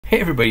Hey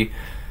everybody,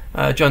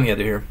 John the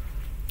Other here,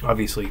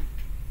 obviously.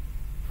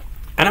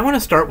 And I want to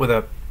start with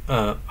a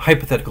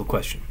hypothetical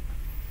question.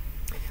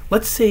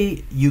 Let's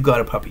say you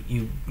got a puppy.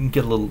 You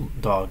get a little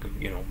dog,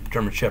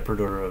 German Shepherd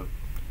or a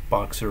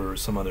Boxer or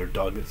some other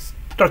dog that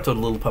starts out a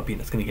little puppy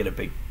and it's going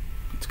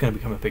to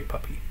become a big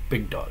puppy,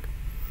 big dog.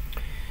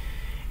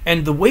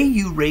 And the way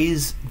you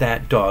raise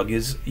that dog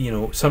is,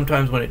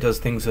 sometimes when it does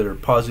things that are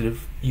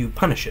positive, you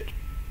punish it.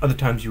 Other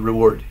times you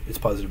reward its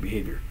positive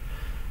behavior.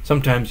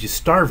 Sometimes you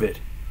starve it,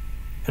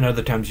 and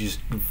other times you just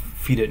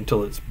feed it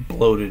until it's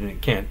bloated and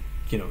it can't,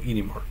 eat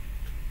anymore.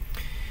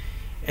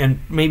 And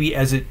maybe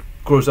as it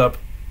grows up,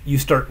 you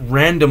start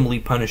randomly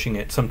punishing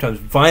it, sometimes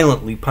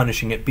violently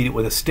punishing it, beat it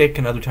with a stick,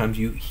 and other times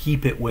you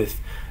heap it with,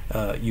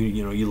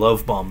 you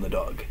love bomb the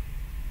dog.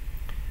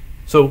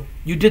 So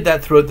you did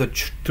that throughout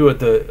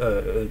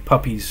the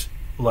puppy's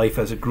life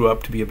as it grew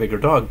up to be a bigger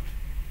dog.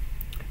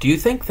 Do you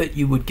think that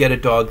you would get a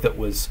dog that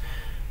was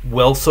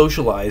well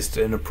socialized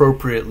and of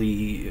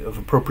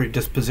appropriate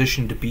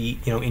disposition to be,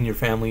 in your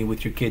family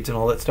with your kids and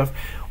all that stuff,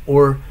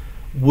 or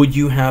would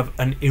you have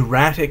an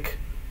erratic,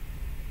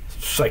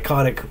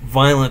 psychotic,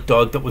 violent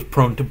dog that was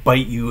prone to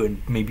bite you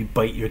and maybe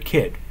bite your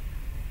kid?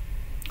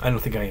 I don't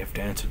think I have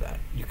to answer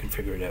that. You can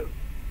figure it out.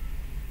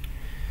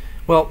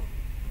 Well,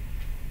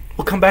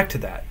 we'll come back to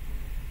that.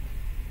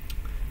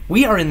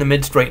 We are in the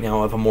midst right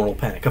now of a moral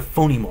panic, a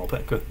phony moral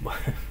panic.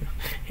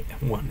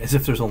 One, as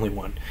if there's only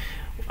one.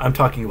 I'm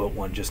talking about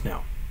one just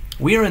now.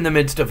 We are in the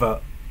midst of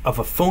a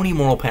phony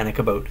moral panic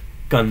about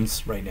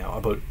guns right now,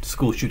 about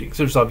school shootings.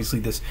 There's obviously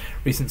this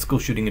recent school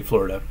shooting in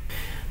Florida.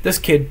 This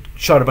kid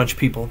shot a bunch of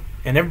people,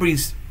 and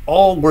everybody's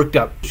all worked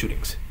up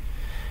shootings.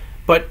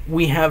 But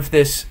we have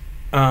this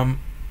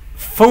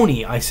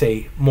phony, I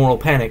say, moral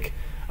panic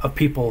of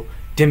people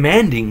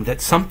demanding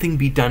that something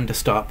be done to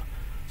stop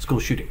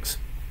school shootings.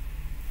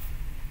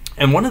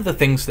 And one of the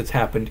things that's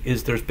happened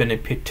is there's been a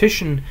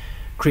petition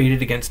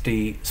created against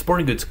a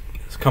sporting goods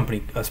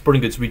company, a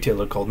sporting goods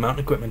retailer called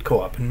Mountain Equipment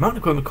Co-op. And Mountain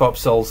Equipment Co-op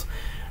sells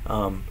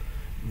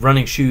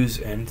running shoes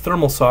and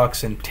thermal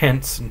socks and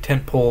tents and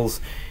tent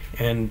poles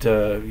and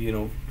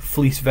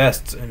fleece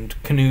vests and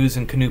canoes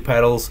and canoe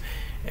paddles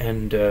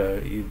and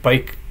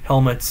bike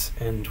helmets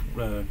and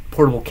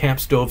portable camp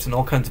stoves and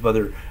all kinds of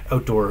other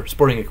outdoor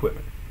sporting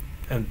equipment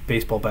and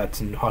baseball bats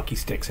and hockey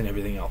sticks and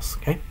everything else.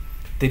 Okay,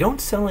 they don't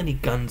sell any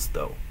guns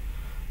though.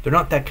 They're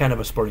not that kind of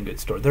a sporting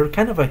goods store. They're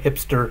kind of a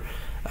hipster,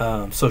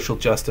 social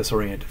justice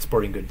oriented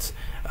sporting goods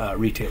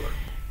retailer.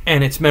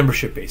 And it's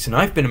membership based. And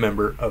I've been a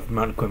member of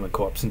Mountain Equipment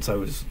Co-op since I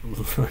was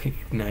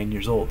like 9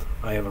 years old.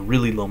 I have a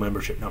really low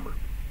membership number.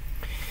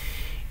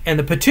 And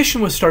the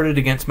petition was started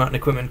against Mountain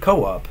Equipment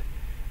Co-op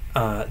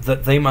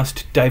that they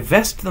must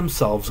divest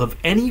themselves of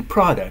any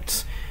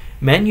products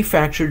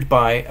manufactured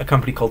by a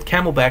company called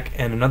Camelback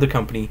and another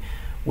company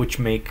which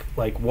make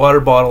like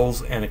water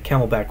bottles and a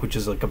Camelback, which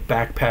is like a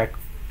backpack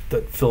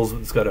that fills,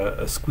 it's got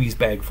a squeeze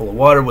bag full of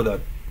water with a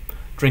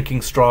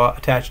drinking straw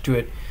attached to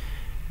it,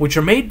 which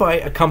are made by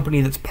a company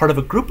that's part of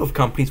a group of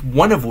companies,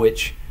 one of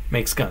which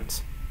makes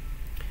guns.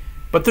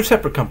 But they're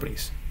separate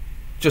companies.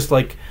 Just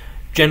like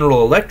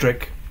General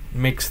Electric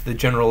makes the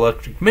General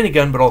Electric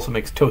minigun, but also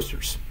makes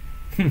toasters.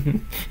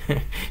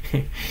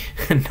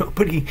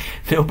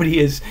 Nobody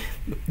is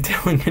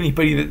telling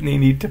anybody that they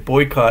need to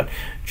boycott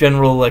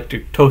General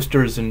Electric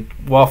toasters and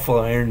waffle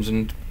irons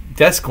and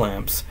desk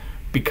lamps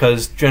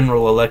because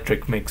General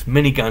Electric makes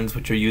miniguns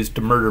which are used to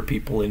murder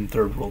people in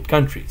third world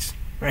countries,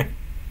 right?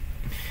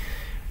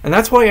 And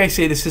that's why I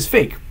say this is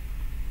fake.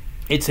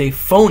 It's a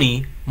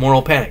phony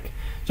moral panic.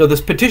 So this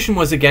petition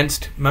was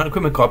against Mountain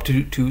Equipment Co-op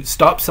to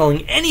stop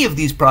selling any of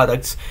these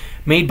products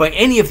made by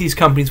any of these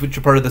companies which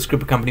are part of this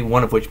group of companies,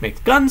 one of which makes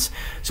guns.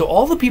 So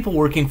all the people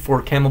working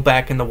for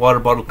Camelback and the water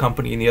bottle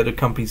company and the other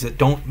companies that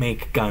don't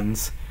make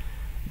guns,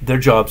 their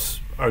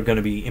jobs are going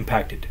to be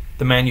impacted.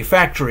 The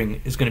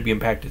manufacturing is going to be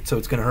impacted. So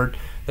it's going to hurt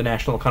the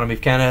national economy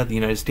of Canada, the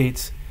United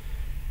States,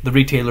 the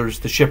retailers,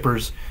 the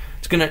shippers.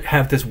 It's going to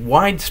have this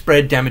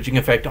widespread damaging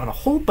effect on a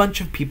whole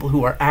bunch of people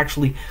who are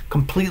actually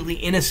completely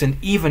innocent,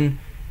 even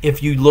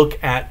if you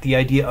look at the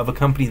idea of a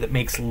company that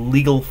makes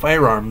legal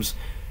firearms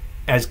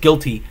as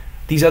guilty.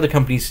 These other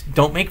companies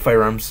don't make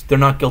firearms. They're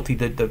not guilty.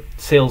 The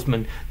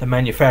salesmen, the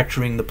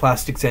manufacturing, the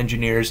plastics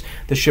engineers,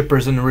 the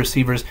shippers and the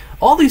receivers,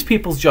 all these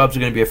people's jobs are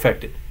going to be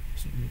affected.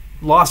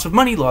 Loss of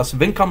money, loss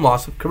of income,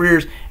 loss of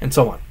careers, and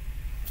so on.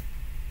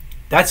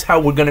 That's how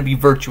we're going to be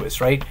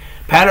virtuous, right?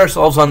 Pat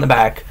ourselves on the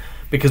back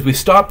because we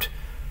stopped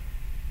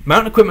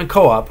Mountain Equipment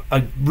Co-op,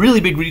 a really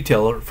big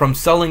retailer, from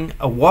selling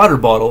a water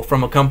bottle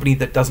from a company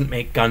that doesn't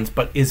make guns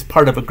but is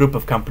part of a group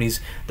of companies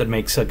that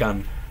makes a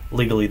gun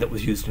legally that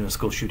was used in a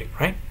school shooting,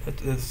 right?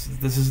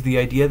 This is the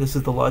idea, this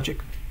is the logic.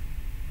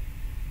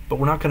 But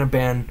we're not going to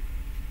ban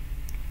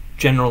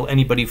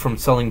anybody from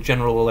selling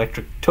General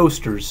Electric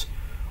toasters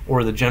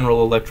or the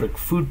General Electric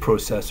food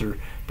processor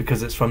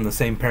because it's from the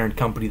same parent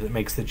company that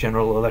makes the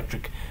General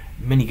Electric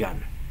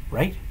minigun,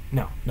 right?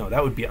 No,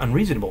 that would be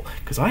unreasonable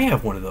because I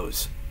have one of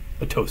those,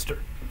 a toaster.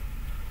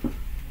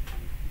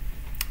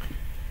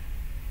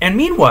 And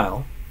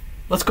meanwhile,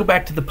 let's go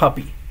back to the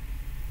puppy.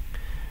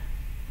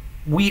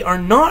 we are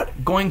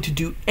not going to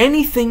do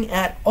anything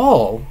at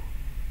all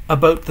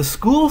about the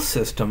school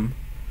system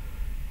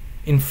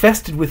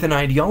infested with an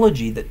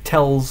ideology that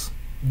tells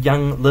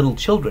young little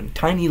children,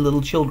 tiny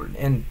little children,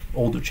 and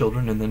older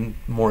children, and then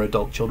more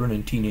adult children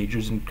and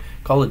teenagers and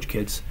college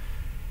kids,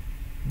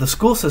 the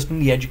school system,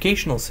 the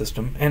educational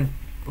system, and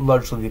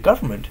largely the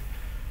government,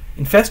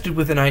 infested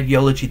with an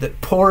ideology that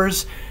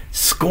pours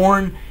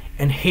scorn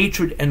and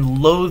hatred and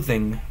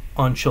loathing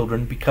on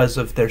children because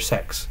of their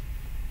sex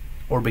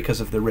or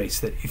because of their race.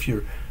 That if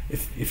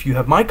you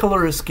have my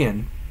color of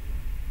skin,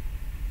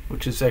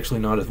 which is actually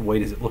not as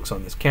white as it looks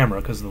on this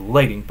camera because of the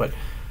lighting, but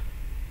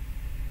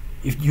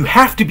if you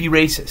have to be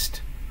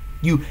racist,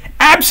 you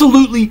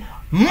absolutely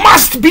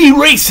must be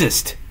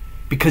racist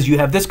because you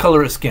have this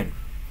color of skin.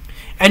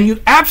 And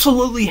you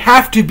absolutely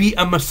have to be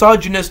a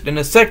misogynist and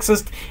a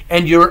sexist,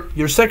 and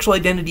your sexual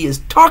identity is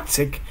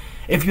toxic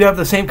if you have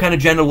the same kind of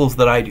genitals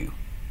that I do.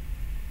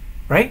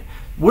 Right?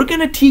 We're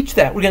going to teach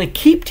that. We're going to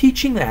keep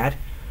teaching that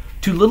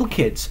to little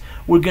kids.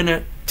 We're going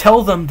to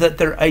tell them that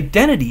their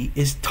identity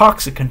is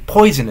toxic and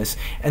poisonous,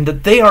 and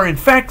that they are in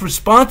fact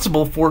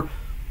responsible for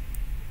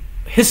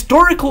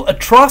historical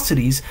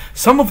atrocities,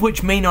 some of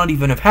which may not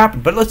even have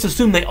happened, but let's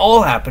assume they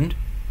all happened.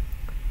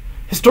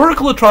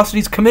 Historical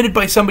atrocities committed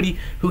by somebody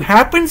who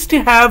happens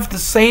to have the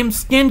same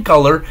skin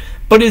color,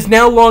 but is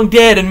now long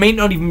dead and may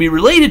not even be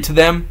related to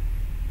them.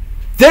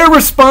 They're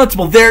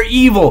responsible. They're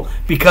evil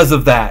because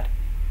of that.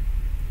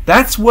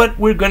 That's what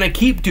we're going to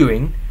keep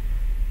doing.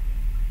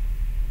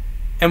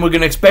 And we're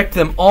going to expect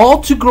them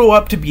all to grow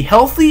up to be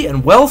healthy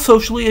and well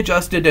socially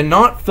adjusted and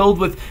not filled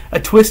with a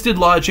twisted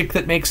logic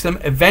that makes them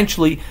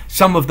eventually,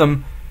 some of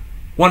them,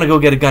 want to go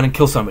get a gun and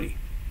kill somebody.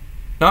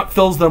 Not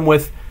fills them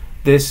with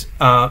this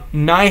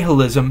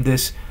nihilism,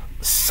 this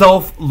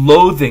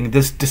self-loathing,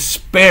 this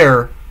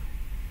despair.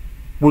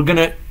 We're going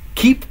to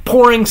keep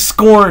pouring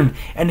scorn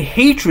and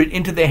hatred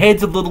into the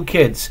heads of little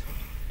kids.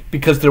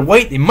 Because they're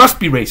white, they must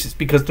be racist.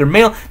 Because they're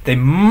male, they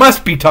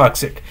must be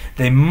toxic.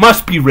 They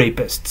must be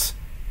rapists.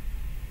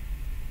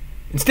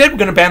 Instead, we're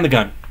going to ban the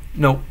gun.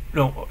 No.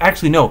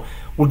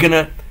 We're going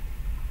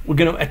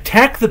to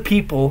attack the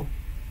people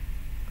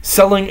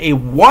selling a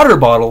water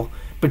bottle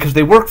because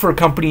they work for a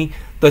company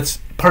that's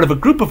part of a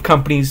group of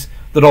companies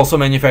that also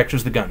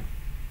manufactures the gun.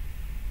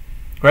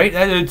 Right?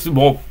 It's,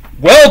 well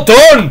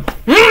done!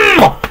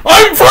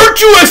 I'm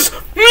virtuous!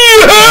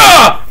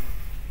 Yeah!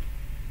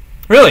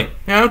 Really?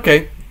 Yeah,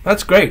 okay.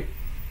 That's great.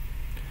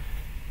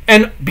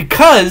 And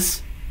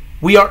because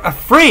we are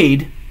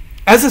afraid,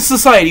 as a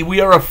society, we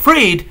are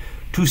afraid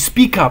to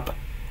speak up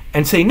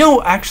and say,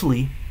 no,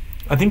 actually,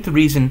 I think the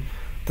reason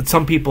that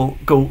some people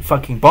go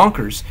fucking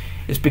bonkers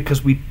is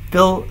because we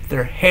fill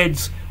their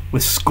heads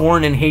with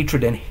scorn and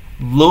hatred and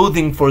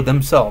loathing for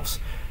themselves.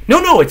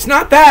 No, it's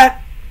not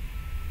that.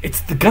 It's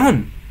the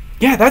gun.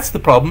 Yeah, that's the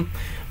problem.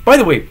 By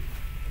the way,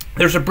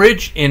 there's a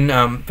bridge in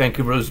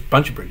Vancouver. There's a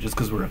bunch of bridges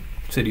because we're a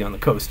city on the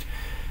coast.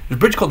 There's a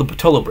bridge called the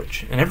Patolo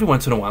Bridge, and every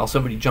once in a while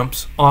somebody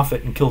jumps off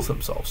it and kills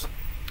themselves.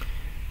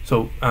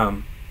 So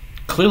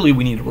clearly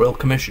we need a royal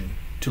commission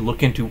to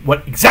look into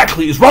what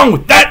exactly is wrong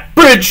with that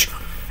bridge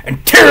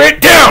and tear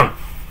it down.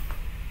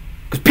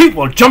 Because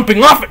people are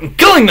jumping off it and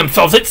killing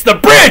themselves. It's the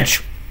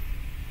bridge!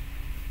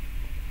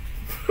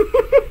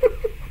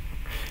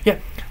 Yeah,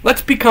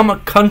 let's become a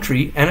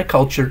country and a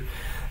culture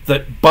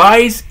that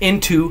buys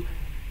into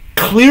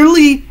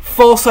clearly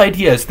false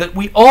ideas, that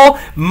we all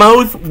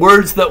mouth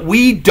words that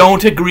we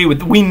don't agree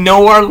with. We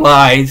know our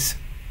lies.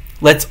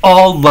 Let's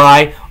all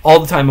lie all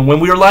the time. And when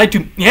we are lied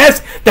to,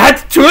 yes,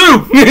 that's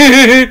true!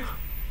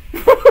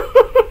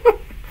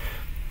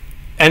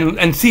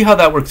 and see how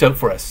that works out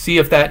for us. See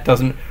if that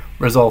doesn't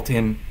result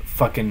in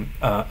fucking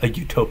a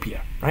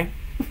utopia, right?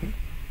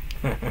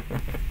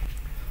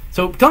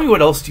 So tell me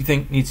what else do you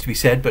think needs to be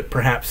said, but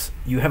perhaps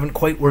you haven't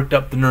quite worked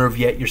up the nerve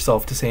yet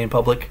yourself to say in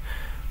public.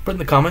 Put it in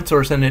the comments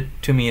or send it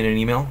to me in an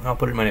email. I'll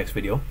put it in my next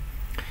video.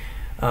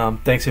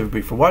 Thanks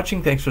everybody for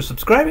watching. Thanks for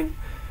subscribing.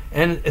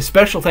 And a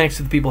special thanks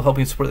to the people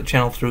helping support the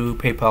channel through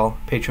PayPal,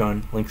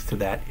 Patreon, links to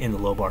that in the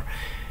low bar.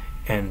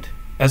 And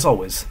as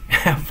always,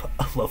 have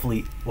a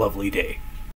lovely, lovely day.